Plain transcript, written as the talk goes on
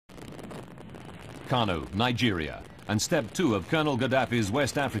Kano, Nigeria, and step 2 of Colonel Gaddafi's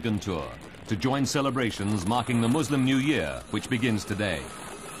West African tour, to join celebrations marking the Muslim New Year, which begins today.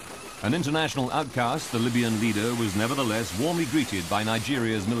 An international outcast, the Libyan leader was nevertheless warmly greeted by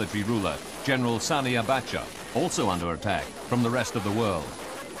Nigeria's military ruler, General Sani Abacha, also under attack from the rest of the world.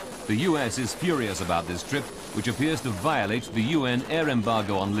 The US is furious about this trip, which appears to violate the UN air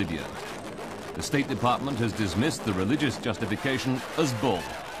embargo on Libya. The State Department has dismissed the religious justification as bull.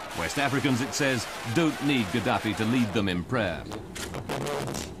 West Africans, it says, don't need Gaddafi to lead them in prayer.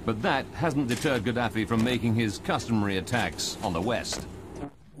 But that hasn't deterred Gaddafi from making his customary attacks on the West.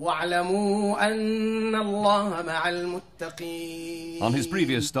 On his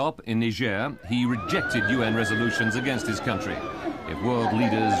previous stop in Niger, he rejected UN resolutions against his country. If world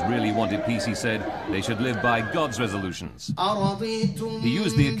leaders really wanted peace, he said, they should live by God's resolutions. He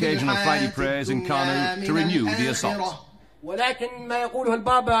used the occasion of Friday prayers in Kano to renew the assault.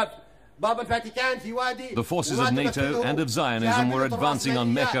 The forces of NATO and of Zionism were advancing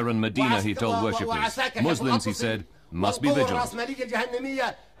on Mecca and Medina, he told worshippers. Muslims, he said, must be vigilant.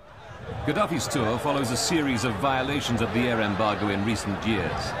 Gaddafi's tour follows a series of violations of the air embargo in recent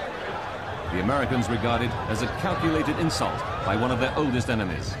years. The Americans regard it as a calculated insult by one of their oldest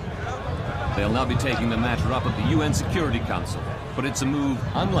enemies. They'll now be taking the matter up at the UN Security Council, but it's a move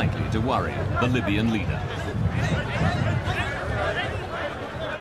unlikely to worry the Libyan leader.